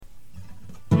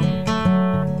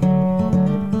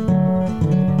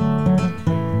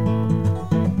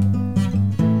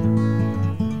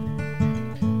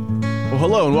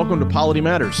Hello and welcome to Polity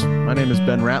Matters. My name is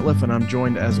Ben Ratliff and I'm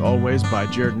joined as always by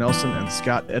Jared Nelson and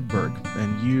Scott Edberg.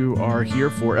 And you are here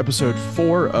for episode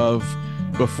 4 of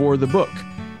Before the Book.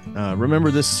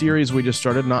 Remember, this series we just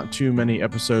started not too many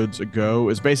episodes ago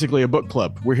is basically a book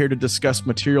club. We're here to discuss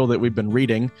material that we've been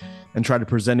reading and try to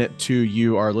present it to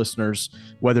you, our listeners,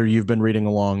 whether you've been reading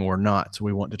along or not. So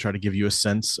we want to try to give you a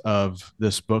sense of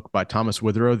this book by Thomas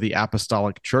Witherow, The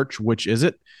Apostolic Church, Which Is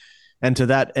It? And to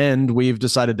that end, we've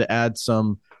decided to add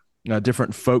some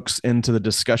different folks into the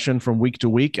discussion from week to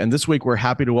week. And this week, we're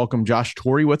happy to welcome Josh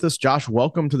Torrey with us. Josh,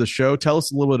 welcome to the show. Tell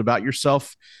us a little bit about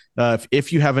yourself.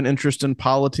 If you have an interest in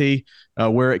polity,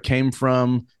 where it came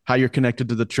from, how you're connected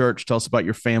to the church. Tell us about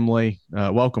your family.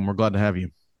 Welcome. We're glad to have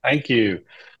you. Thank you.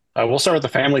 We'll start with the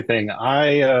family thing.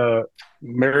 I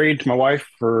married my wife,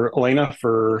 Elena,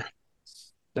 for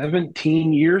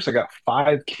 17 years. I got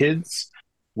 5 kids.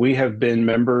 We have been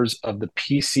members of the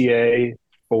PCA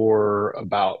for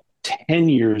about 10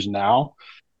 years now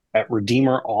at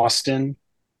Redeemer Austin.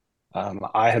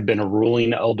 I have been a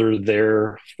ruling elder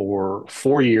there for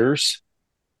 4 years.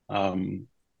 My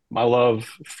love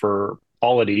for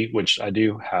polity, which I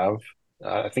do have,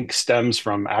 I think stems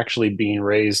from actually being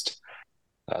raised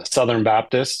Southern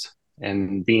Baptist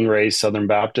and being raised Southern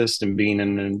Baptist and being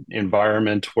in an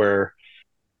environment where,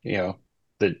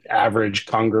 the average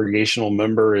congregational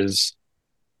member is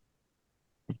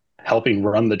helping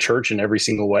run the church in every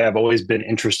single way. I've always been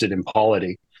interested in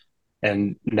polity.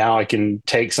 And now I can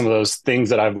take some of those things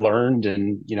that I've learned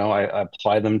and, I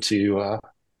apply them to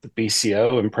the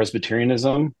BCO and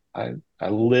Presbyterianism. I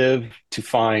live to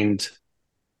find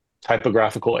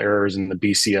typographical errors in the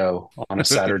BCO on a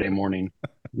Saturday morning.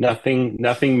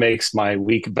 Nothing makes my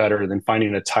week better than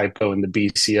finding a typo in the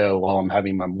BCO while I'm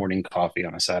having my morning coffee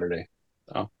on a Saturday.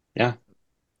 So, yeah,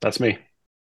 that's me.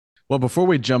 Well, before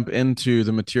we jump into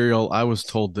the material, I was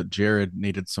told that Jared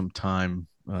needed some time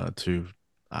to,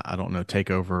 I don't know, take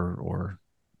over or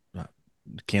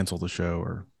cancel the show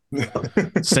or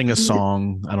sing a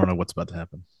song. I don't know what's about to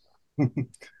happen.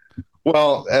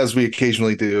 Well, as we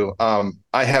occasionally do,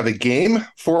 I have a game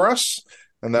for us,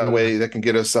 and that way that can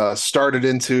get us started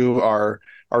into our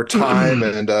time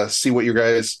and see what you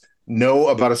guys know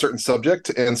about a certain subject.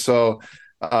 And so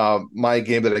my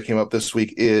game that I came up this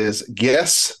week is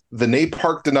Guess the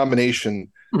NAPARC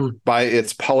Denomination by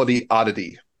its Polity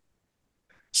Oddity.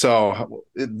 So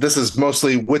this is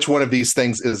mostly which one of these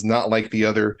things is not like the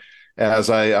other as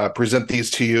I present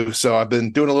these to you. So I've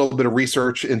been doing a little bit of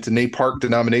research into NAPARC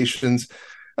denominations,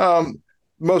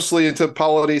 mostly into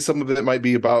polity. Some of it might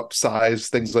be about size,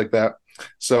 things like that.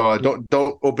 So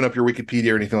don't open up your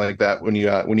Wikipedia or anything like that when you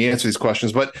answer these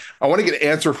questions. But I want to get an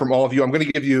answer from all of you. I'm going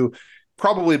to give you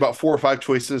probably about 4 or 5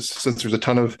 choices since there's a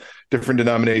ton of different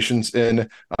denominations in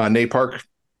NAPARC.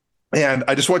 And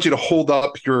I just want you to hold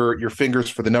up your fingers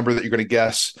for the number that you're going to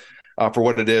guess for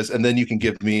what it is. And then you can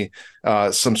give me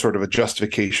some sort of a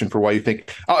justification for why you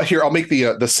think. Here, I'll make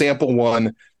the sample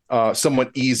one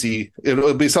somewhat easy.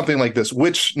 It'll be something like this.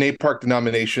 Which NAPARC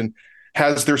denomination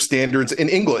has their standards in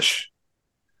English?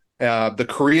 The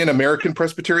Korean American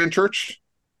Presbyterian Church,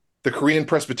 the Korean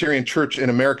Presbyterian Church in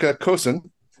America,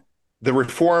 KOSAN, the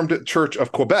Reformed Church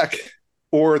of Quebec,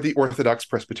 or the Orthodox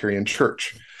Presbyterian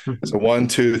Church. So 1,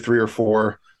 2, 3, or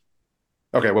 4.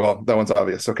 Okay, well, that one's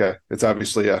obvious. Okay, it's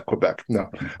obviously Quebec. No.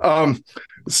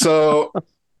 So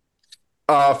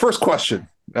first question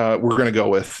we're going to go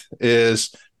with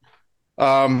is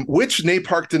which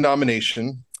NAPARC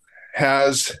denomination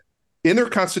has in their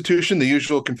constitution the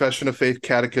usual confession of faith,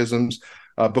 catechisms,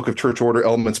 book of church order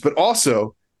elements, but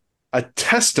also a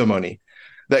testimony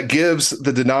that gives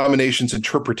the denomination's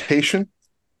interpretation,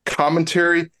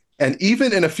 commentary, and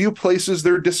even in a few places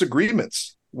their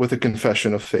disagreements with a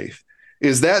confession of faith?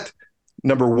 Is that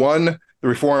number 1, the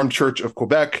Reformed Church of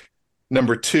Quebec,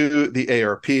 number 2, the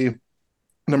ARP,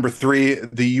 number 3,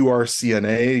 the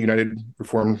URCNA, United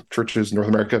Reformed Churches North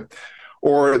America,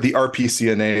 or the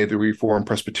RPCNA, the Reformed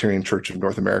Presbyterian Church of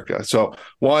North America? So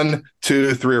 1,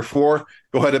 2, 3, or 4.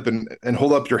 Go ahead up and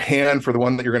hold up your hand for the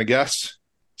one that you're going to guess.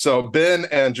 So Ben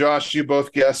and Josh, you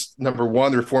both guessed number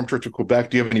 1, the Reformed Church of Quebec.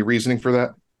 Do you have any reasoning for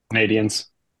that? Canadians,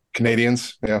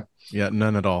 yeah. Yeah,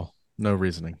 none at all. No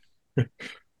reasoning.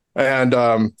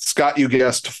 And Scott, you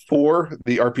guessed 4,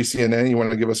 the RPCNA. You want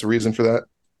to give us a reason for that?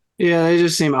 Yeah, they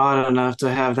just seem odd enough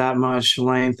to have that much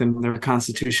length in their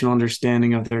constitutional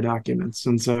understanding of their documents.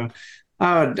 And so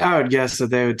I would guess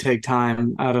that they would take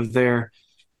time out of their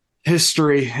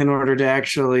history in order to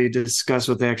actually discuss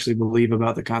what they actually believe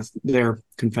about their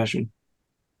confession.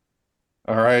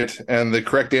 All right. And the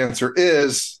correct answer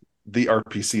is the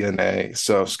RPCNA.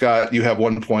 So Scott, you have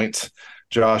 1 point.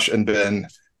 Josh and Ben,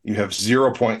 You have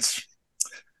 0 points.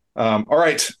 All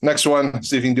right, next one.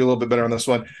 See if you can do a little bit better on this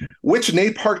one. Which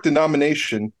NAPARC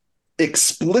denomination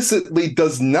explicitly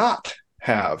does not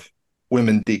have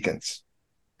women deacons?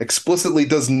 Explicitly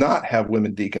does not have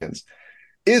women deacons.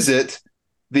 Is it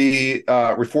the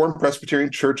Reformed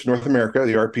Presbyterian Church North America,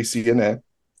 the RPCNA,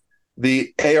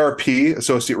 the ARP,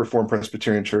 Associate Reformed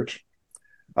Presbyterian Church,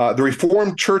 the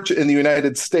Reformed Church in the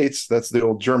United States, that's the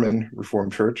old German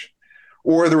Reformed Church,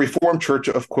 or the Reformed Church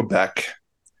of Quebec?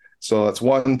 So that's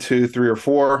 1, 2, 3, or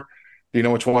 4. Do you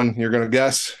know which one you're going to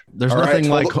guess? There's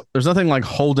nothing like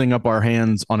holding up our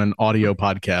hands on an audio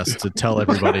podcast to tell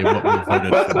everybody what we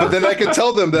voted for. But then I can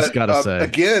tell them that, say.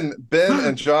 Again, Ben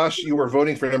and Josh, you were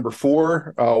voting for number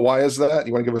 4. Why is that?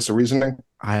 You want to give us a reasoning?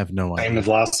 I have no idea. Same as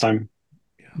last time.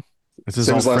 This is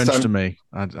all French to me.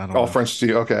 I don't know. French to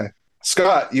you. Okay.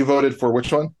 Scott, you voted for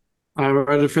which one? I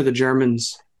voted for the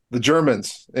Germans. The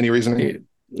Germans. Any reasoning?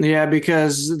 Yeah,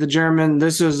 because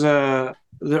this is a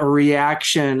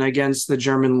reaction against the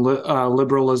German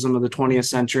liberalism of the 20th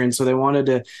century. And so they wanted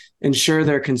to ensure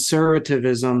their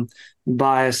conservatism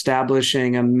by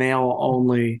establishing a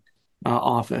male-only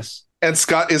office. And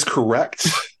Scott is correct.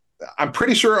 I'm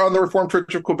pretty sure on the Reformed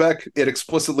Church of Quebec, it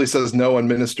explicitly says no on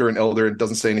minister and elder. It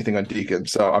doesn't say anything on deacon.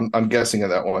 So I'm guessing at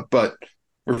that one. But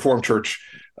Reformed Church.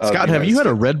 Scott, have you had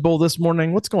a Red Bull this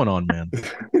morning? What's going on, man?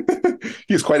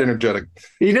 He's quite energetic.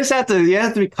 You just have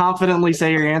to be confidently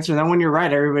say your answer. And then when you're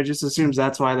right, everybody just assumes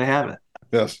that's why they have it.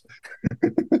 Yes.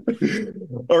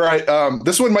 All right.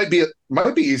 This one might be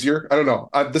easier. I don't know.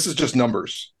 This is just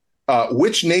numbers.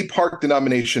 Which NAPARC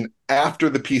denomination after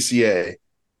the PCA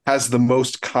has the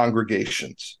most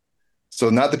congregations? So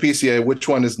not the PCA. Which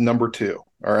one is number 2?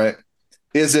 All right.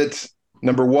 Is it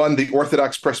number 1, the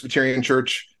Orthodox Presbyterian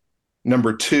Church?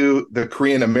 Number 2, the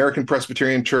Korean American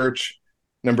Presbyterian Church?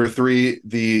 Number 3,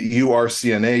 the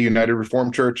URCNA, United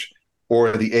Reformed Church,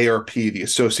 or the ARP, the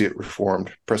Associate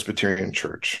Reformed Presbyterian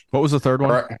Church? What was the third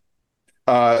one? All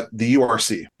right. The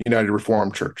URC, United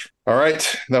Reformed Church. All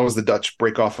right. That was the Dutch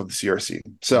break off of the CRC.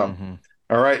 So,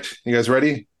 All right. You guys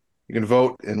ready? You can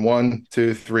vote in 1,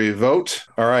 2, 3, vote.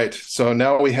 All right. So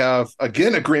now we have,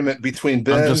 again, agreement between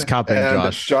Ben just copying and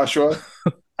Josh. Joshua.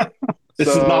 This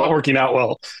is not working out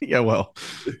well. Yeah, well.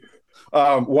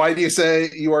 Why do you say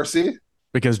URC?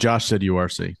 Because Josh said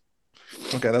URC.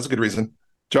 Okay, that's a good reason.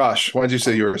 Josh, why did you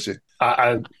say URC?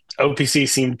 OPC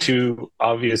seemed to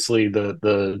obviously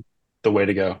the way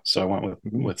to go, so I went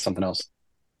with something else.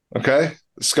 Okay,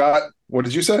 Scott, what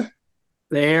did you say?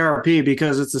 The ARP,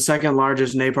 because it's the second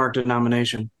largest NAPARC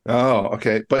denomination. Oh,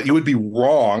 okay, but you would be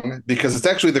wrong because it's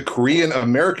actually the Korean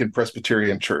American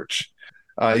Presbyterian Church.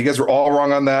 You guys were all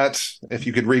wrong on that. If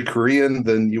you could read Korean,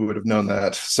 then you would have known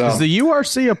that. So, is the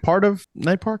URC a part of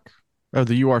NAPARC? Oh,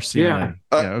 the URC. Yeah.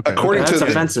 Okay. According That's to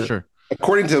offensive. Sure.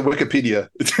 According to Wikipedia.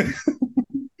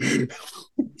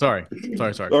 Sorry.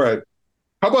 All right.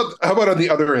 How about on the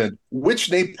other end? Which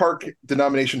NAPARC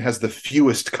denomination has the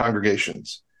fewest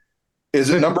congregations? Is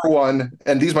it number 1?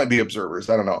 And these might be observers.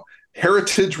 I don't know.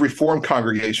 Heritage Reformed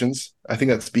Congregations. I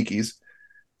think that's Speakies.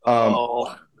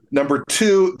 Number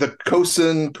 2, the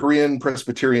Kosan Korean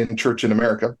Presbyterian Church in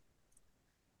America.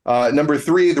 Number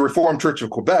 3, the Reformed Church of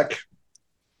Quebec.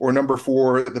 Or number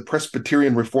 4, the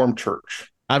Presbyterian Reformed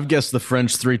Church. I've guessed the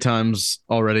French 3 times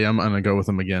already. I'm going to go with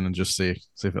them again and just see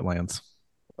if it lands.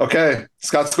 Okay.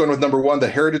 Scott's going with number 1, the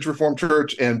Heritage Reformed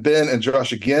Church. And Ben and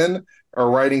Josh again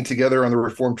are writing together on the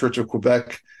Reformed Church of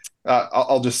Quebec.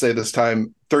 I'll just say this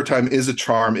time, third time is a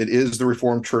charm. It is the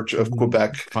Reformed Church of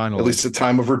Quebec. Finally. At least the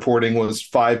time of reporting was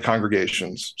 5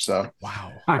 congregations. So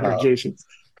wow. Congregations.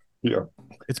 Yeah.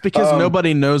 It's because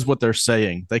nobody knows what they're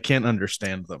saying. They can't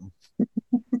understand them.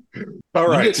 All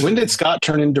right. When did Scott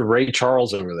turn into Ray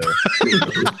Charles over there?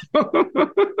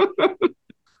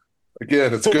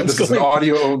 Again, it's good. This is an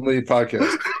audio-only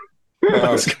podcast.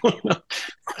 What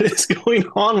is going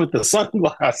on with the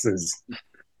sunglasses?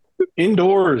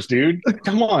 Indoors, dude.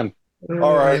 Come on.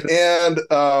 All right. And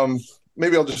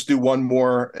maybe I'll just do one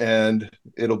more, and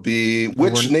it'll be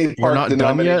which NAPARC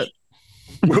denomination?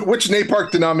 Which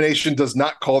NAPARC denomination does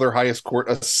not call their highest court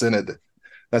a synod?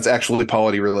 That's actually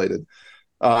polity related.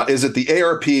 Is it the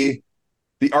ARP, the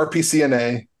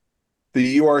RPCNA,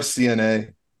 the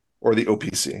URCNA, or the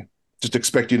OPC? Just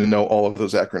expect you to know all of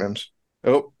those acronyms.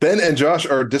 Oh, Ben and Josh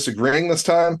are disagreeing this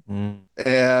time.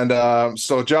 And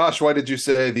so, Josh, why did you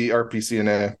say the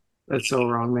RPCNA? That's so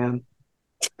wrong, man.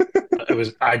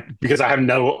 Because I have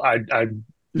no idea.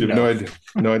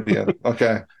 No idea.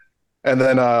 Okay. And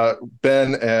then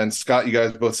Ben and Scott, you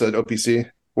guys both said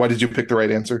OPC. Why did you pick the right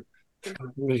answer?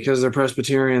 Because they're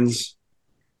Presbyterians.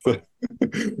 The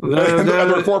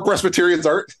other 4 Presbyterians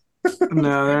aren't?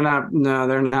 No, they're not. No,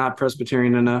 they're not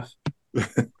Presbyterian enough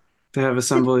to have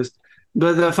assemblies.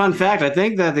 But the fun fact, I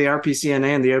think that the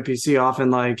RPCNA and the OPC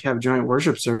often like have joint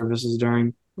worship services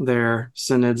during their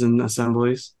synods and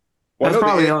assemblies. Well, I That's know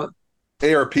probably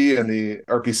the all. ARP and the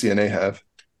RPCNA have.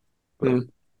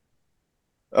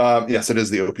 Yeah. Yes, it is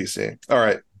the OPC. All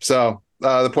right. So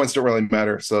the points don't really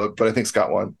matter. So, but I think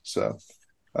Scott won. So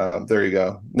there you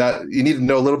go. Now you need to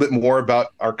know a little bit more about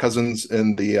our cousins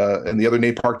in the other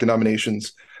NAPARC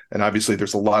denominations, and obviously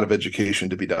there's a lot of education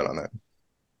to be done on that.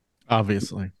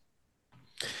 Obviously.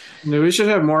 Yeah, we should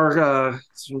have more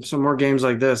some more games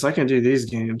like this. I can do these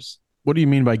games. What do you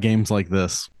mean by games like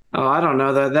this? Oh, I don't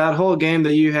know that whole game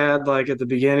that you had like at the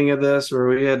beginning of this, where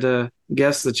we had to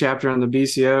guess the chapter on the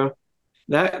BCO.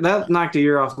 That knocked a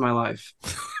year off my life.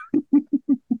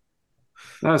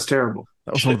 That was terrible.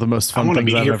 That was one of the most I fun want to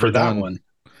things be I've here ever for that done. one.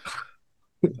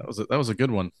 That was a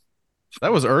good one.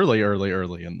 That was early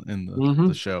in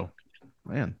the show.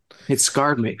 Man, It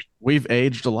scarred me. we've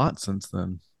aged a lot since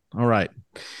then. All right.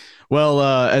 Well,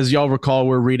 as y'all recall,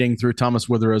 we're reading through Thomas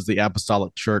Witherow's The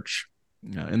Apostolic Church.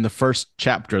 In the first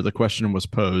chapter, the question was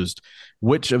posed: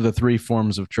 which of the three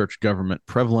forms of church government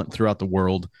prevalent throughout the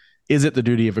world is it the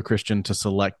duty of a Christian to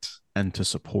select and to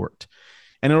support?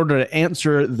 And in order to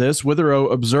answer this,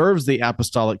 Witherow observes the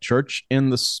apostolic church in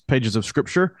the pages of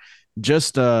Scripture.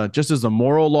 Just as the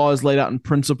moral law is laid out in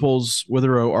principles,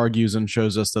 Witherow argues and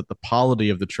shows us that the polity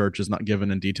of the church is not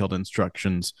given in detailed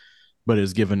instructions, but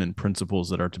is given in principles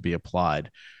that are to be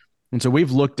applied. And so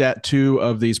we've looked at two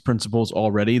of these principles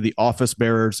already. The office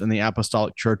bearers in the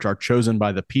apostolic church are chosen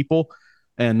by the people.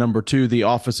 And number two, the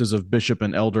offices of bishop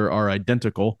and elder are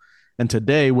identical. And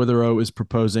today, Witherow is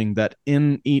proposing that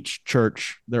in each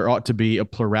church, there ought to be a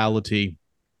plurality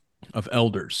of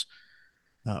elders.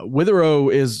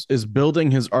 Witherow is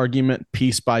building his argument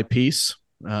piece by piece.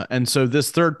 And so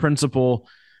this third principle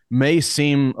may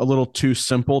seem a little too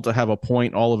simple to have a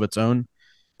point all of its own,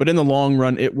 but in the long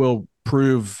run, it will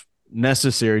prove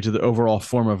necessary to the overall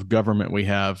form of government we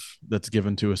have that's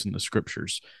given to us in the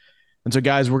Scriptures. And so,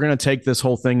 guys, we're going to take this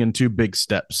whole thing in two big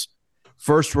steps.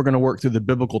 First, we're going to work through the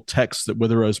biblical text that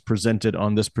Witherow's presented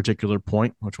on this particular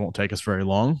point, which won't take us very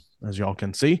long, as y'all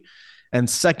can see. And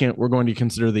second, we're going to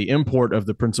consider the import of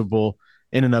the principle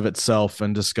in and of itself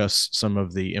and discuss some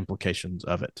of the implications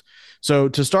of it. So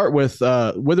to start with,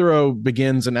 Witherow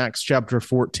begins in Acts chapter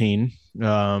 14.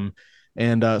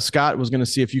 And Scott was going to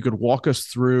see if you could walk us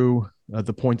through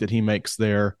the point that he makes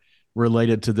there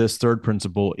related to this third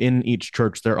principle. In each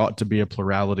church, there ought to be a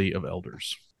plurality of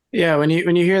elders. Yeah, when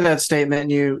you hear that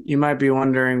statement, you might be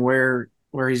wondering where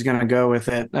he's going to go with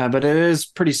it, but it is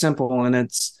pretty simple in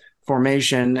its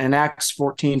formation. In Acts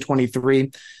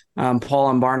 14:23, Paul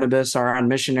and Barnabas are on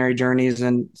missionary journeys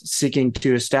and seeking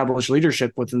to establish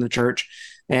leadership within the church.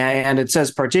 And it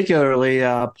says particularly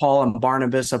Paul and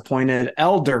Barnabas appointed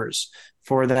elders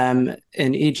for them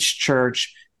in each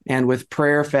church, and with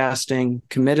prayer, fasting,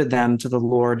 committed them to the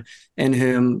Lord in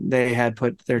whom they had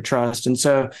put their trust. And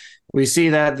so we see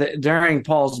that during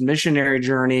Paul's missionary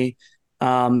journey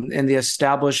and the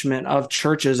establishment of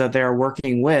churches that they are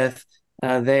working with,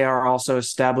 they are also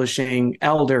establishing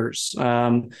elders.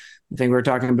 I think we were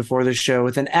talking before the show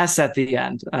with an S at the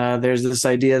end. There's this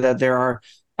idea that there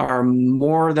are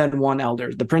more than one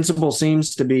elder. The principle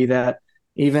seems to be that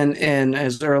even in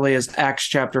as early as Acts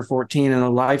chapter 14 in the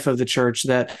life of the church,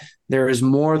 that there is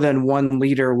more than one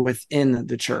leader within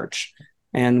the church.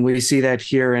 And we see that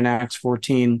here in Acts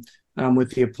 14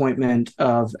 with the appointment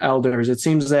of elders. It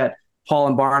seems that Paul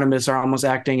and Barnabas are almost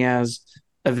acting as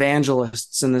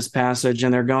evangelists in this passage,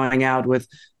 and they're going out with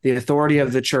the authority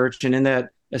of the church, and in that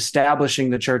establishing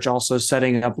the church, also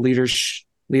setting up leaders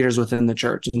within the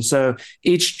church. And so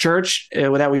each church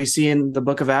that we see in the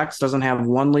book of Acts doesn't have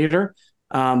one leader,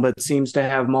 but seems to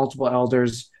have multiple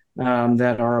elders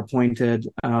that are appointed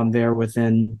there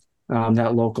within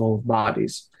that local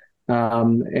bodies.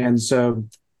 And so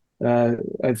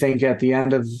I think at the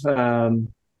end of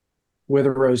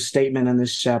Witherow's statement in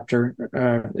this chapter,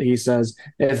 he says,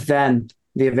 if then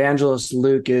the evangelist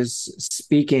Luke is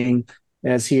speaking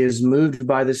as he is moved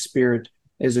by the Spirit,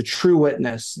 is a true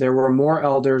witness, there were more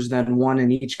elders than one in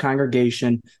each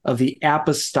congregation of the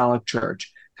apostolic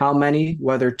church. How many,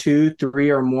 whether 2, 3,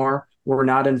 or more, were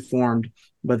not informed,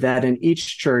 but that in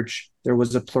each church there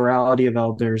was a plurality of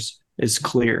elders is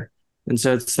clear. And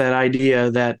so it's that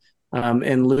idea that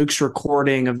in Luke's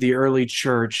recording of the early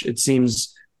church, it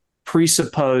seems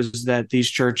presupposed that these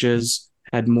churches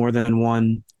had more than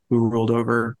one who ruled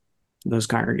over those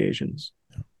congregations.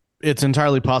 It's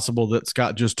entirely possible that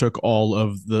Scott just took all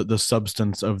of the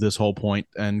substance of this whole point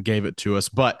and gave it to us.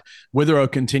 But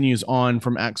Witherow continues on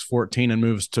from Acts 14 and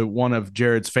moves to one of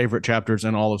Jared's favorite chapters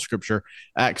in all of Scripture,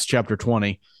 Acts chapter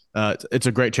 20. It's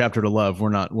a great chapter to love. We're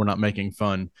not making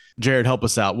fun. Jared, help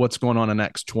us out. What's going on in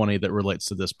Acts 20 that relates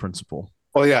to this principle?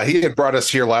 Well, yeah, he had brought us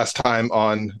here last time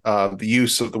on the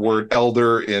use of the word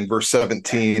elder in verse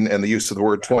 17 and the use of the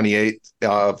word 28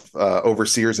 of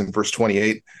overseers in verse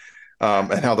 28.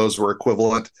 And how those were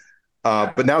equivalent.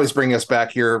 But now he's bringing us back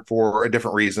here for a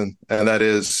different reason. And that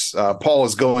is Paul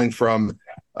is going from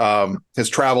his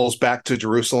travels back to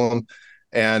Jerusalem.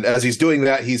 And as he's doing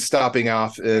that, he's stopping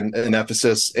off in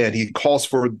Ephesus, and he calls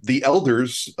for the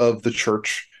elders of the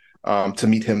church to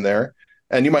meet him there.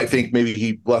 And you might think maybe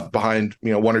he left behind,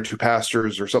 one or two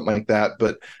pastors or something like that.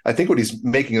 But I think what he's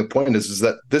making a point is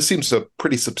that this seems a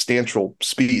pretty substantial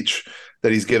speech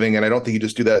that he's giving. And I don't think you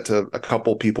just do that to a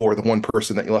couple people or the one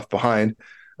person that you left behind.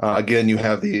 Again, you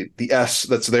have the S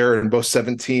that's there in both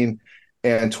 17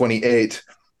 and 28.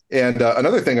 And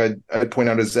another thing I'd point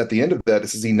out is at the end of that, it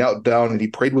says he knelt down and he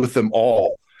prayed with them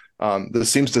all.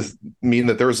 This seems to mean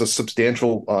that there was a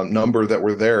substantial number that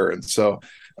were there. And so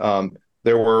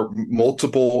there were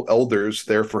multiple elders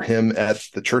there for him at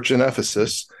the church in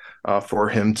Ephesus for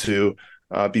him to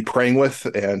be praying with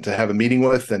and to have a meeting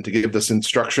with and to give this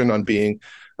instruction on being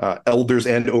elders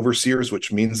and overseers,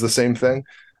 which means the same thing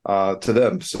to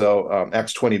them. So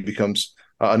Acts 20 becomes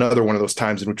another one of those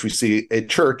times in which we see a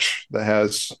church that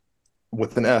has,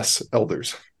 with an S,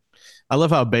 elders. I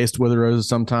love how based Witherow is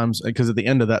sometimes, because at the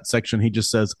end of that section, he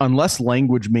just says, unless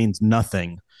language means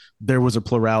nothing, there was a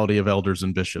plurality of elders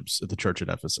and bishops at the church at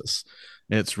Ephesus.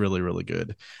 It's really, really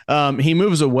good. He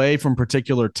moves away from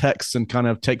particular texts and kind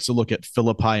of takes a look at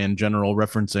Philippi in general,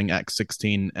 referencing Acts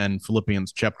 16 and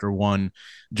Philippians chapter 1.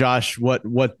 Josh,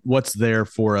 what's there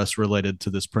for us related to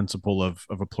this principle of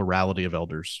a plurality of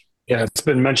elders? Yeah, it's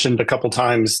been mentioned a couple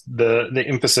times. The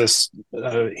emphasis,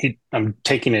 I'm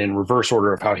taking it in reverse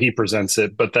order of how he presents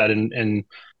it, but that in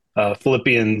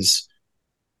Philippians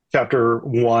chapter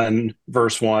 1,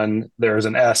 verse 1, there's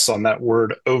an S on that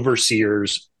word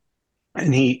overseers.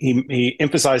 And he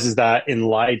emphasizes that in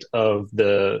light of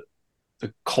the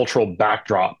cultural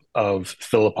backdrop of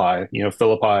Philippi.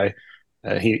 Philippi,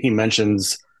 he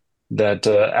mentions that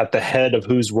at the head of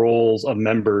whose rolls of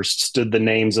members stood the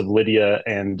names of Lydia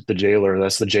and the jailer.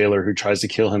 That's the jailer who tries to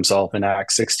kill himself in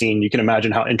Acts 16. You can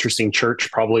imagine how interesting church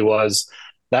probably was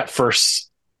that first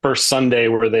Sunday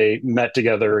where they met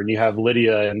together, and you have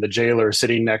Lydia and the jailer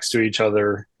sitting next to each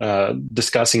other,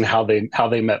 discussing how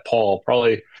they met Paul.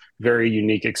 Probably very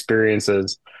unique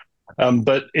experiences.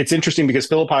 But it's interesting because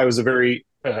Philippi was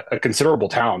a considerable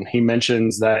town. He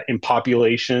mentions that in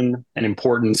population and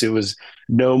importance, it was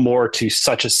no more to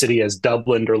such a city as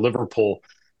Dublin or Liverpool.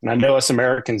 And I know us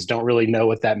Americans don't really know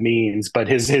what that means, but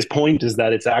his point is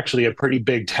that it's actually a pretty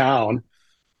big town,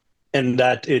 and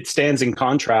that it stands in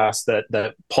contrast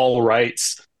that Paul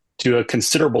writes to a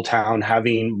considerable town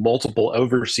having multiple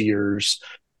overseers,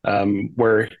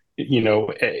 where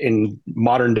in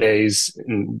modern days,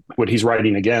 what he's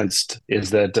writing against is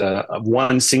that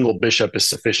one single bishop is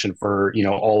sufficient for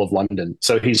all of London.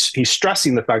 So he's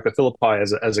stressing the fact that Philippi,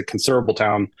 as a considerable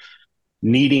town,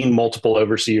 needing multiple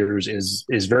overseers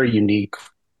is very unique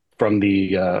from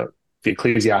the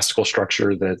ecclesiastical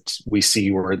structure that we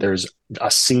see, where there's a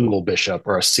single bishop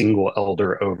or a single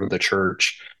elder over the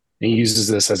church. And he uses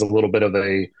this as a little bit of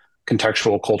a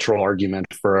contextual cultural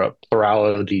argument for a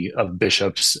plurality of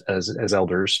bishops as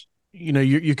elders.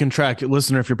 You can track,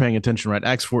 listener, if you're paying attention, right?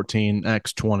 Acts 14,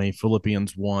 Acts 20,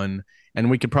 Philippians 1, and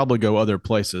we could probably go other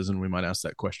places, and we might ask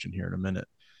that question here in a minute.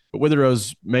 But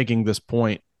Witherow's making this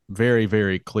point very,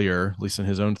 very clear, at least in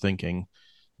his own thinking,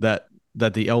 that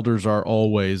the elders are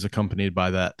always accompanied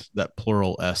by that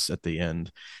plural S at the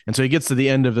end. And so he gets to the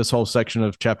end of this whole section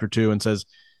of chapter 2 and says,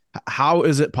 how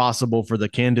is it possible for the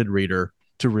candid reader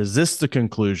to resist the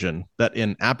conclusion that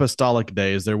in apostolic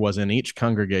days there was in each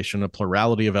congregation a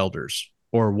plurality of elders?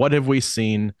 Or what have we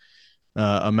seen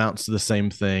amounts to the same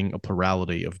thing, a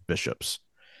plurality of bishops?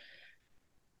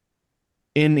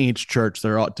 In each church,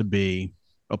 there ought to be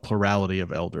a plurality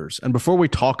of elders. And before we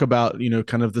talk about,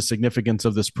 kind of the significance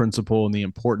of this principle and the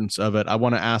importance of it, I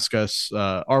want to ask us,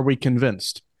 are we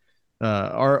convinced?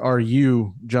 Are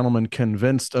you, gentlemen,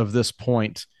 convinced of this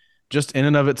point, just in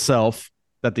and of itself,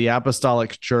 that the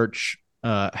apostolic church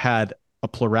had a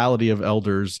plurality of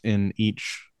elders in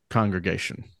each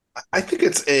congregation? I think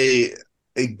it's a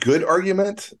good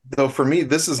argument, though for me,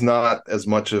 this is not as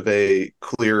much of a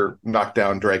clear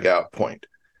knockdown, drag out point.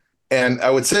 And I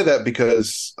would say that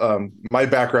because my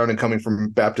background in coming from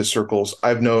Baptist circles,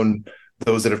 I've known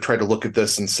those that have tried to look at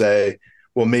this and say,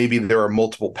 well, maybe there are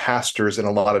multiple pastors in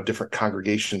a lot of different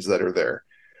congregations that are there.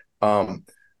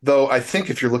 Though I think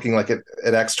if you're looking like at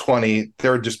Acts 20,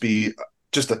 there would just be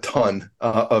just a ton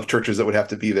of churches that would have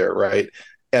to be there, right?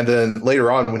 And then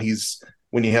later on,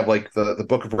 when you have like the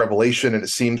book of Revelation, and it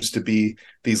seems to be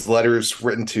these letters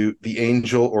written to the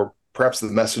angel or perhaps the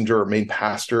messenger or main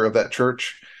pastor of that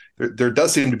church, there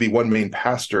does seem to be one main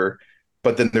pastor,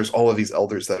 but then there's all of these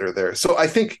elders that are there. So I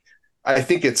think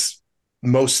it's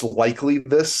most likely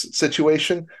this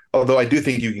situation, although I do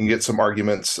think you can get some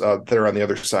arguments that are on the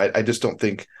other side. I just don't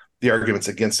think the arguments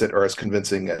against it are as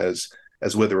convincing as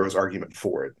Witherow's argument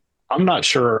for it. I'm not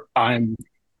sure I'm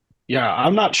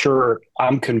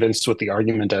convinced with the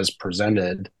argument as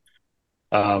presented.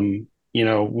 I'm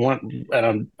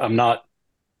not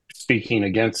speaking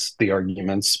against the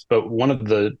arguments, but one of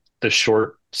the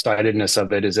short-sightedness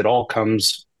of it is it all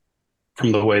comes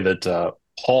from the way that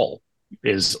Paul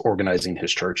is organizing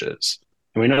his churches.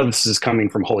 And we know this is coming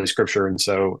from Holy Scripture, and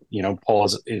so Paul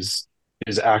is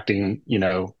acting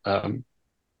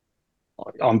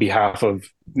on behalf of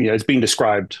it's being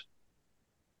described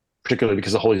particularly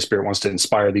because the Holy Spirit wants to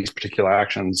inspire these particular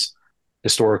actions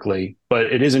historically. But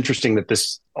it is interesting that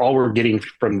all we're getting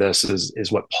from this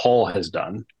is what Paul has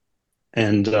done.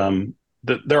 And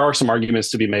there are some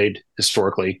arguments to be made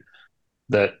historically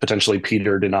that potentially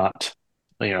Peter did not,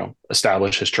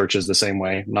 establish his churches the same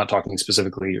way. I'm not talking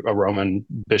specifically a Roman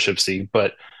bishopcy,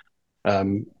 but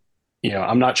I'm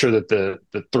not sure that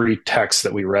the three texts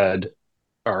that we read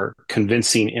are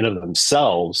convincing in of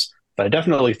themselves. But I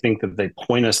definitely think that they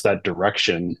point us that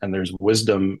direction, and there's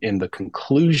wisdom in the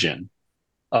conclusion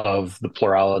of the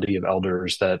plurality of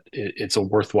elders that it's a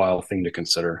worthwhile thing to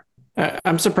consider.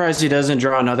 I'm surprised he doesn't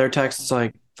draw on other texts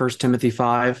like 1 Timothy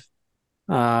 5,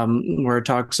 where it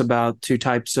talks about two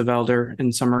types of elder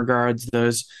in some regards,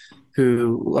 those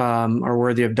who are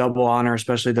worthy of double honor,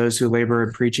 especially those who labor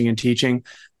in preaching and teaching.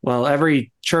 Well,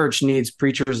 every church needs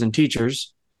preachers and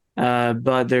teachers,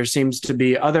 but there seems to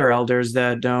be other elders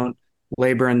that don't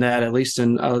labor in that, at least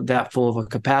in that full of a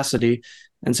capacity.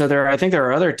 And so I think there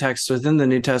are other texts within the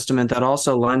New Testament that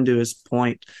also lend to his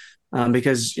point,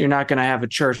 because you're not going to have a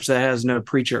church that has no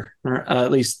preacher, or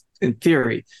at least in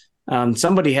theory.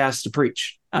 Somebody has to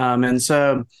preach. And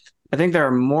so I think there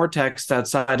are more texts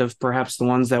outside of perhaps the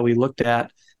ones that we looked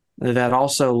at that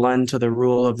also lend to the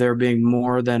rule of there being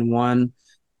more than one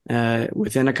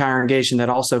within a congregation that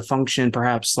also function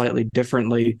perhaps slightly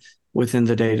differently within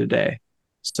the day-to-day.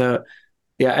 So,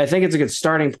 yeah, I think it's a good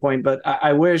starting point, but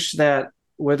I wish that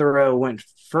Witherow went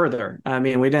further. I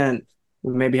mean, we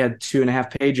maybe had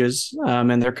 2.5 pages,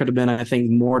 and there could have been, I think,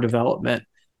 more development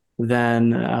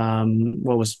than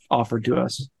what was offered to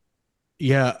us.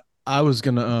 Yeah, I was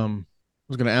gonna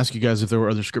ask you guys if there were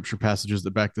other scripture passages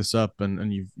that back this up,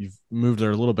 and you've moved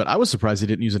there a little bit. I was surprised he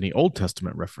didn't use any Old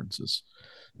Testament references.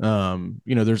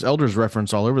 There's elders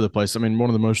reference all over the place. I mean, one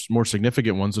of the more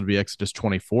significant ones would be Exodus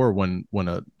 24, when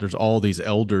there's all these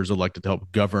elders elected to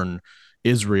help govern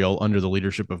Israel under the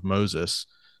leadership of Moses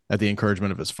at the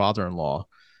encouragement of his father-in-law.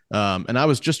 And I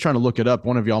was just trying to look it up.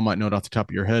 One of y'all might know it off the top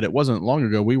of your head. It wasn't long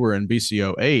ago. We were in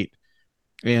BCO 8,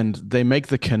 and they make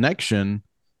the connection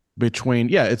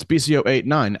between, it's BCO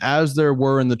 8-9, as there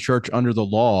were in the church under the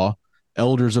law,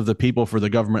 elders of the people for the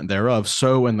government thereof,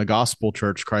 so in the gospel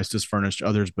church Christ has furnished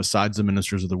others besides the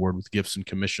ministers of the word with gifts and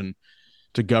commission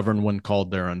to govern when called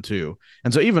thereunto.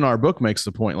 And so even our book makes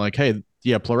the point, like, hey,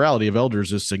 plurality of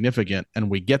elders is significant, and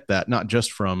we get that not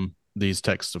just from these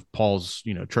texts of Paul's,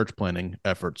 church planning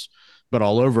efforts, but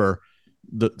all over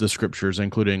the scriptures,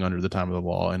 including under the time of the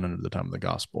law and under the time of the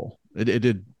gospel. It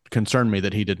did concern me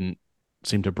that he didn't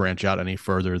seem to branch out any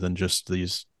further than just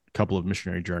these couple of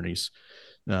missionary journeys.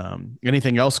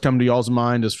 Anything else come to y'all's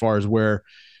mind as far as where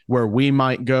we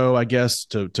might go, I guess,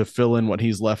 to fill in what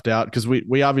he's left out? Because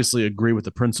we obviously agree with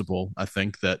the principle, I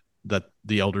think, that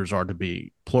the elders are to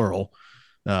be plural.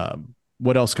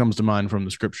 What else comes to mind from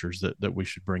the scriptures that we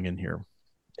should bring in here?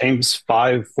 James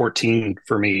 5:14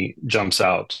 for me jumps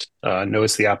out.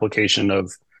 Notice the application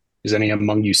of, is any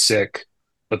among you sick?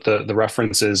 But the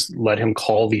reference is, let him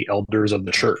call the elders of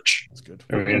the church. That's good.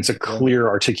 I mean, it's a clear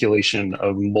articulation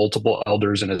of multiple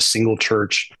elders in a single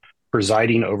church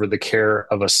presiding over the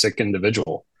care of a sick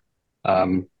individual.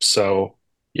 So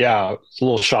yeah, it's a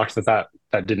little shocked that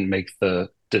didn't make the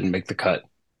cut.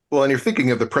 Well, and you're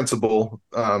thinking of the principle,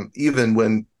 even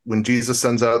when Jesus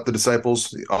sends out the disciples,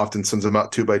 he often sends them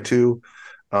out 2 by 2.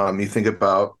 You think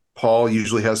about Paul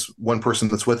usually has one person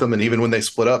that's with him, and even when they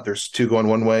split up, there's 2 going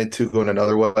one way, 2 going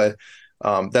another way.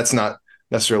 That's not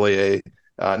necessarily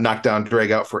knockdown,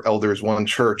 drag out for elders, one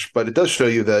church. But it does show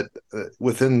you that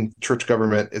within church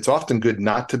government, it's often good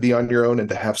not to be on your own and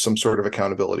to have some sort of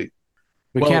accountability.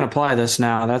 We can't apply this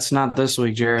now. That's not this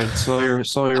week, Jared. Slow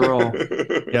your roll.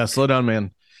 Yeah, slow down,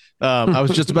 man. I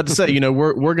was just about to say,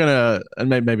 we're gonna, and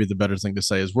maybe the better thing to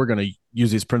say is we're gonna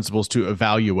use these principles to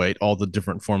evaluate all the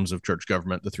different forms of church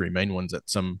government, the three main ones, at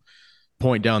some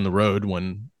point down the road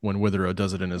when Witherow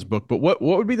does it in his book. But what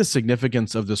would be the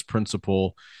significance of this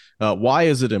principle? Why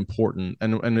is it important?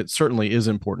 And it certainly is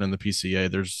important in the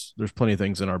PCA. There's plenty of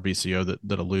things in our BCO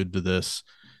that allude to this.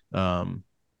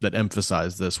 That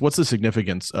emphasize this. What's the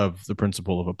significance of the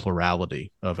principle of a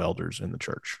plurality of elders in the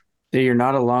church? That you're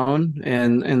not alone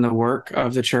in the work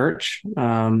of the church.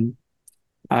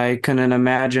 I couldn't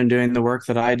imagine doing the work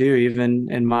that I do,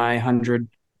 even in my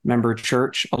 100-member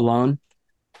church alone.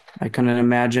 I couldn't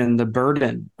imagine the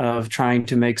burden of trying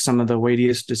to make some of the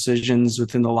weightiest decisions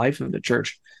within the life of the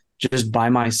church just by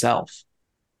myself.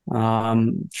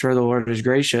 Sure, the Lord is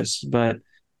gracious, but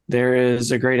there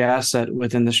is a great asset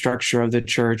within the structure of the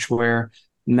church where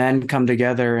men come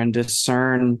together and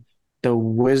discern the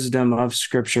wisdom of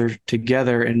Scripture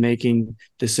together in making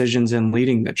decisions and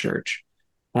leading the church.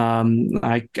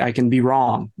 I can be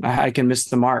wrong. I can miss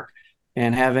the mark.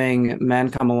 And having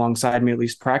men come alongside me, at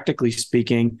least practically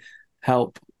speaking,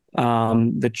 help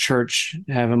the church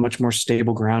have a much more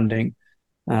stable grounding.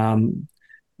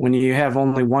 When you have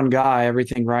only one guy,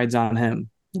 everything rides on him.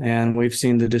 And we've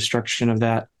seen the destruction of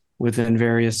that within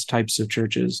various types of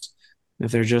churches.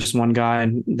 If there's just one guy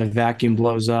and the vacuum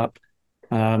blows up,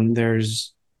 the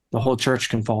whole church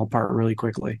can fall apart really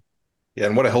quickly. Yeah,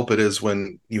 and what a help it is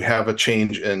when you have a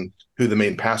change in who the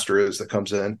main pastor is that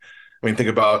comes in. I mean, think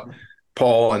about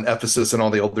Paul and Ephesus and all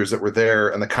the elders that were there,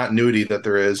 and the continuity that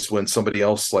there is when somebody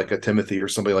else like a Timothy or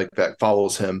somebody like that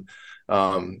follows him.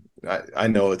 I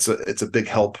know it's a big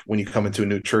help when you come into a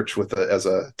new church as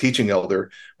a teaching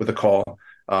elder with a call.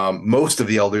 Most of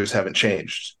the elders haven't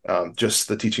changed, just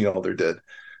the teaching elder did.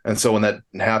 And so when that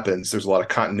happens, there's a lot of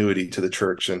continuity to the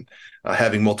church, and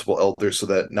having multiple elders so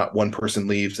that not one person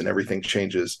leaves and everything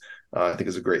changes, I think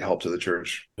is a great help to the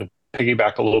church. To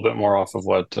piggyback a little bit more off of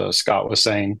what Scott was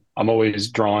saying, I'm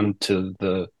always drawn to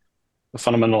the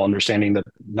fundamental understanding that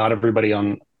not everybody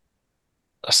on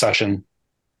a session,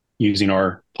 using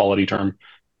our polity term,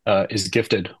 is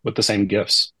gifted with the same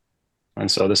gifts. And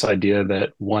so this idea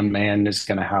that one man is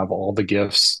going to have all the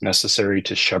gifts necessary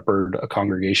to shepherd a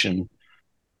congregation,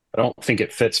 I don't think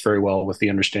it fits very well with the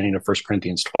understanding of 1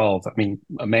 Corinthians 12. I mean,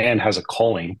 a man has a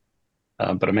calling,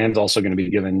 but a man's also going to be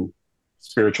given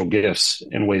spiritual gifts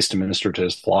in ways to minister to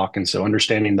his flock. And so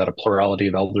understanding that a plurality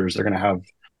of elders, they're going to have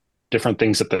different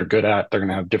things that they're good at. They're going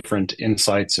to have different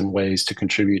insights and ways to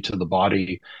contribute to the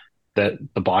body that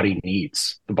the body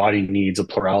needs. The body needs a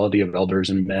plurality of elders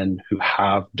and men who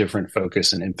have different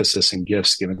focus and emphasis and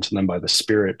gifts given to them by the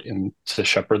Spirit and to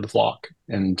shepherd the flock.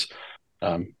 And,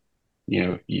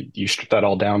 you strip that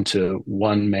all down to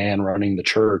one man running the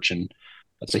church, and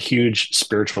that's a huge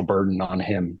spiritual burden on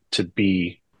him to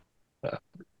be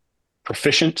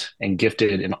proficient and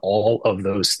gifted in all of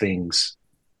those things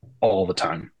all the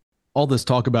time. All this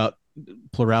talk about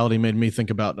plurality made me think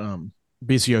about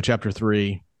BCO chapter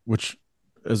 3, which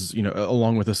is,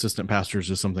 along with assistant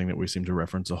pastors, is something that we seem to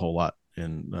reference a whole lot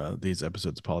in these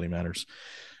episodes of Polity Matters.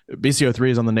 BCO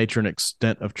 3 is on the nature and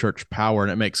extent of church power,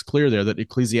 and it makes clear there that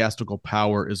ecclesiastical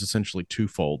power is essentially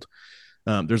twofold.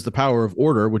 There's the power of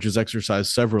order, which is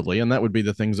exercised severally, and that would be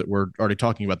the things that we're already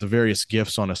talking about, the various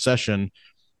gifts on a session,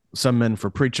 some men for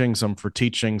preaching, some for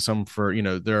teaching, some for,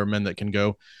 there are men that can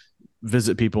go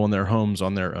visit people in their homes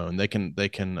on their own. They can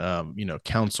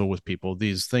counsel with people,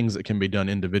 these things that can be done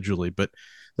individually, but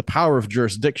the power of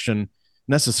jurisdiction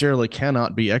necessarily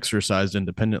cannot be exercised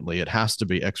independently. It has to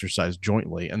be exercised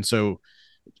jointly. And so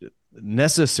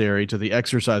necessary to the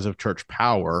exercise of church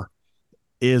power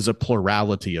is a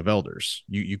plurality of elders.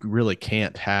 You really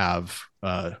can't have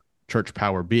church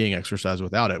power being exercised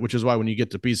without it, which is why when you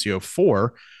get to BCO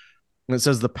 4, it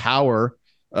says the power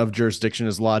of jurisdiction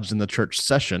is lodged in the church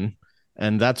session.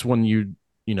 And that's when you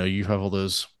have all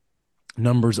those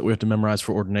numbers that we have to memorize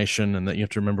for ordination, and that you have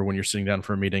to remember when you're sitting down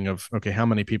for a meeting of, okay, how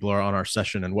many people are on our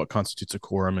session and what constitutes a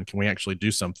quorum, and can we actually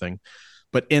do something?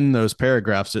 But in those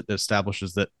paragraphs, it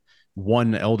establishes that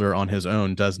one elder on his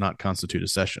own does not constitute a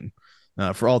session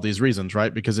for all these reasons,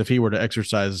 right? Because if he were to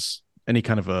exercise any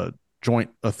kind of a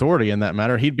joint authority in that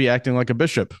matter, he'd be acting like a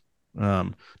bishop.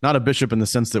 Not a bishop in the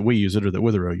sense that we use it or that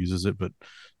Witherow uses it, but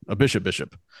a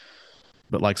bishop.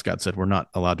 But like Scott said, we're not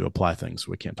allowed to apply things.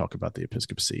 We can't talk about the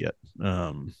episcopacy yet.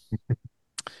 Can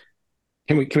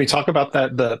we talk about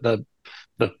that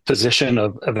the position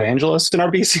of evangelist in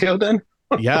our BCO then?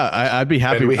 Yeah, I'd be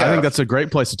happy. And I think that's a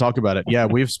great place to talk about it. Yeah,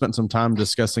 we've spent some time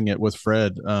discussing it with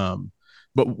Fred.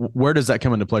 But where does that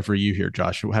come into play for you here,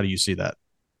 Josh? How do you see that?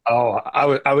 Oh,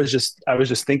 I was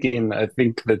just thinking. I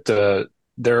think that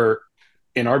there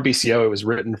in our BCO it was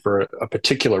written for a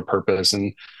particular purpose,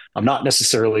 and I'm not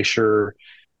necessarily sure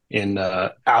in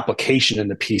application in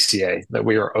the PCA that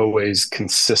we are always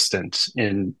consistent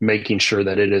in making sure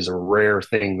that it is a rare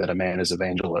thing that a man is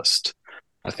evangelist.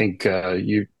 I think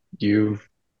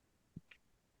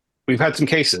we've had some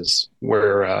cases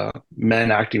where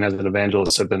men acting as an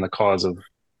evangelist have been the cause of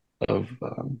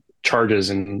charges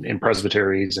in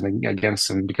presbyteries and against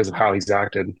him because of how he's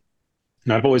acted.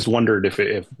 And I've always wondered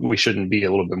if we shouldn't be a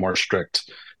little bit more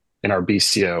strict in our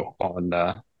BCO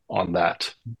on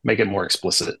that, make it more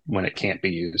explicit when it can't be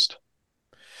used.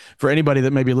 For anybody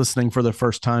that may be listening for the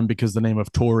first time because the name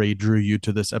of Tory drew you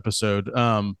to this episode,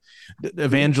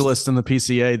 evangelist in the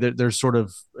PCA, there's sort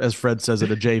of, as Fred says,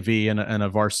 it a JV and a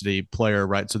varsity player,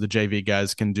 right? So the JV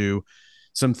guys can do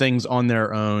some things on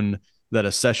their own that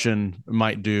a session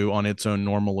might do on its own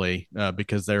normally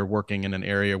because they're working in an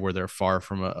area where they're far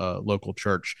from a local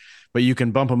church. But you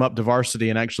can bump them up to varsity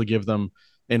and actually give them,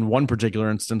 in one particular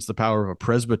instance, the power of a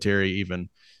presbytery even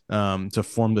to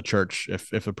form the church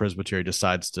if a presbytery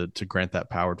decides to grant that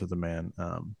power to the man.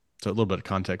 So a little bit of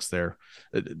context there.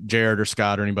 Jared or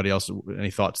Scott or anybody else,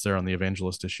 any thoughts there on the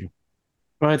evangelist issue?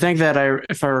 Well, I think that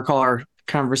if I recall our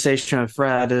conversation with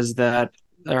Fred, is that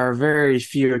there are very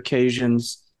few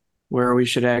occasions where we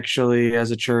should actually,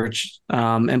 as a church,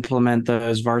 implement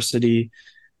those varsity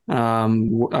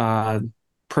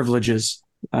privileges,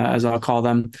 as I'll call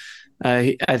them.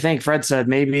 I think Fred said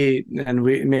maybe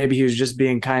he was just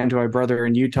being kind to our brother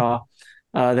in Utah,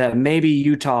 that maybe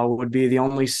Utah would be the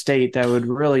only state that would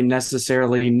really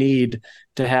necessarily need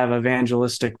to have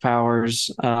evangelistic powers,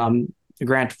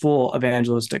 grant full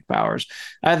evangelistic powers.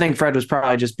 I think Fred was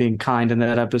probably just being kind in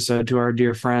that episode to our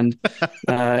dear friend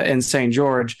in St.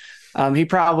 George. He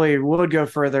probably would go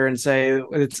further and say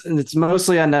it's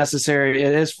mostly unnecessary.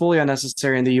 It is fully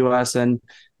unnecessary in the U.S. and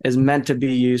is meant to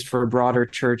be used for broader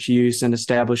church use and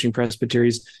establishing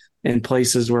presbyteries in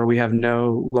places where we have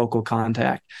no local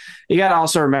contact. You got to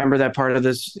also remember that part of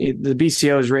this, the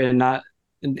BCO is written not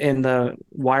in the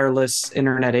wireless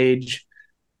internet age,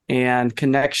 and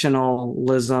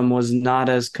connectionalism was not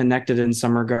as connected in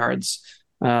some regards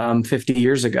 50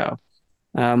 years ago,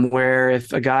 where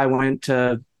if a guy went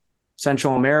to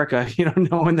Central America, you don't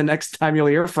know when the next time you'll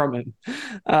hear from him.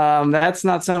 That's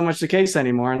not so much the case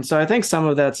anymore. And so I think some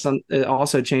of that it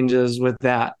also changes with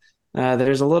that.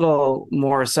 There's a little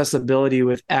more accessibility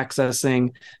with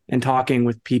accessing and talking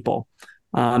with people.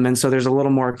 And so there's a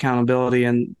little more accountability,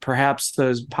 and perhaps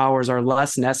those powers are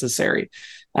less necessary.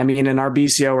 I mean, in our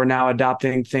BCO, we're now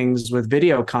adopting things with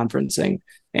video conferencing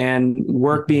and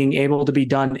work being able to be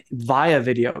done via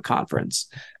video conference.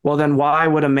 Well, then why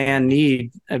would a man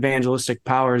need evangelistic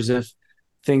powers if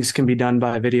things can be done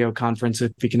by video conference?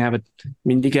 If you can have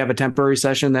you can have a temporary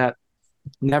session that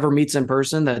never meets in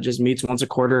person, that just meets once a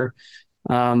quarter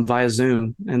via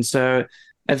Zoom. And so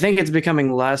I think it's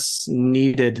becoming less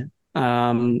needed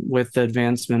with the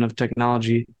advancement of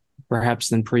technology, perhaps,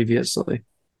 than previously.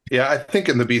 Yeah, I think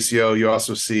in the BCO, you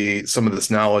also see some of this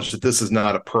knowledge that this is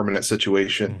not a permanent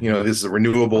situation. You know, this is a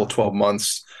renewable 12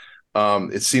 months.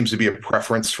 It seems to be a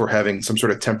preference for having some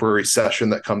sort of temporary session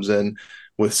that comes in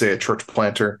with, say, a church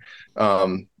planter.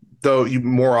 Though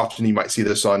more often you might see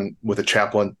this with a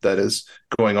chaplain that is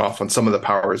going off on some of the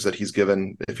powers that he's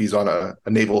given if he's on a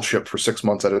naval ship for 6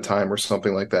 months at a time or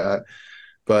something like that.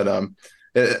 But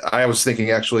I was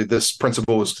thinking, actually, this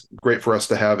principle was great for us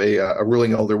to have a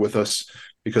ruling elder with us,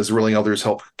 because ruling elders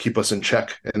help keep us in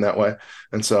check in that way.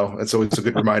 And so it's always a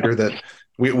good reminder that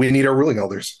we need our ruling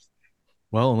elders.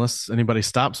 Well, unless anybody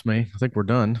stops me, I think we're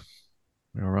done.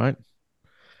 All right.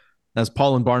 As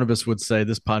Paul and Barnabas would say,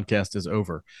 this podcast is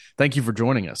over. Thank you for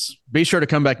joining us. Be sure to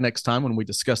come back next time when we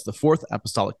discuss the fourth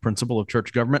apostolic principle of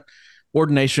church government.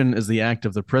 Ordination is the act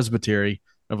of the presbytery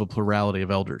of a plurality of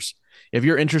elders. If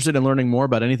you're interested in learning more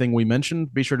about anything we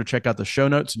mentioned, be sure to check out the show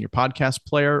notes in your podcast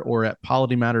player or at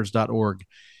politymatters.org.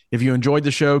 If you enjoyed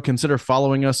the show, consider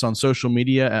following us on social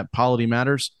media at Polity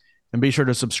Matters, and be sure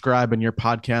to subscribe in your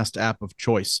podcast app of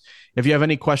choice. If you have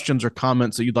any questions or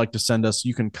comments that you'd like to send us,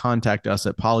 you can contact us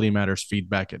at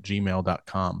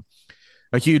politymattersfeedback@gmail.com.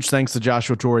 A huge thanks to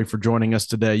Joshua Torrey for joining us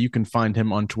today. You can find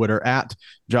him on Twitter at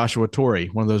Joshua Torrey,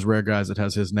 one of those rare guys that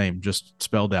has his name just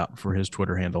spelled out for his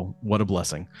Twitter handle. What a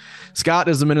blessing. Scott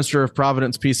is the minister of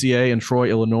Providence PCA in Troy,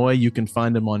 Illinois. You can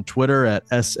find him on Twitter at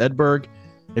S. Edberg.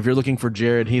 If you're looking for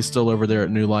Jared, he's still over there at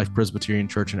New Life Presbyterian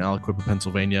Church in Aliquippa,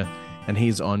 Pennsylvania. and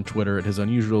he's on Twitter at his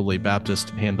unusually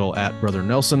Baptist handle at Brother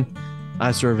Nelson.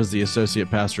 I serve as the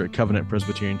associate pastor at Covenant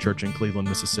Presbyterian Church in Cleveland,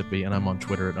 Mississippi, and I'm on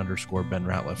Twitter at _Ben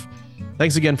Ratliff.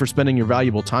 Thanks again for spending your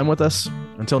valuable time with us.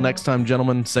 Until next time,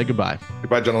 gentlemen, say goodbye.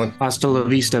 Goodbye, gentlemen. Hasta la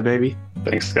vista, baby.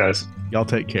 Thanks, guys. Y'all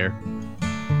take care.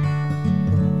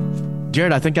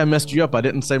 Jared, I think I messed you up. I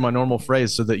didn't say my normal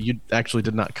phrase, so that you actually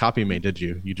did not copy me, did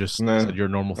you? You just said your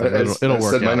normal thing. It'll work out. I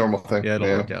said my normal thing. Yeah, it'll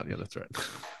work out. Yeah, that's right.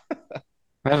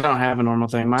 I don't have a normal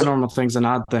thing. My normal thing's an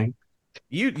odd thing.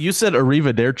 You said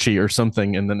arrivederci or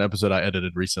something in an episode I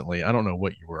edited recently. I don't know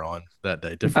what you were on that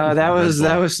day. Different. That was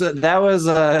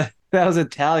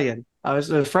Italian.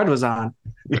 Fred was on.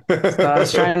 So I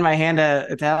was trying my hand at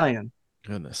Italian.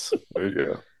 Goodness. There you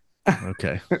go.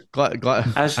 Okay. Glad.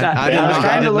 I was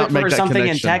trying to look for something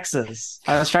connection. in Texas.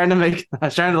 I was trying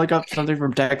to look up something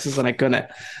from Texas and I couldn't.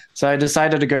 So I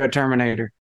decided to go Terminator.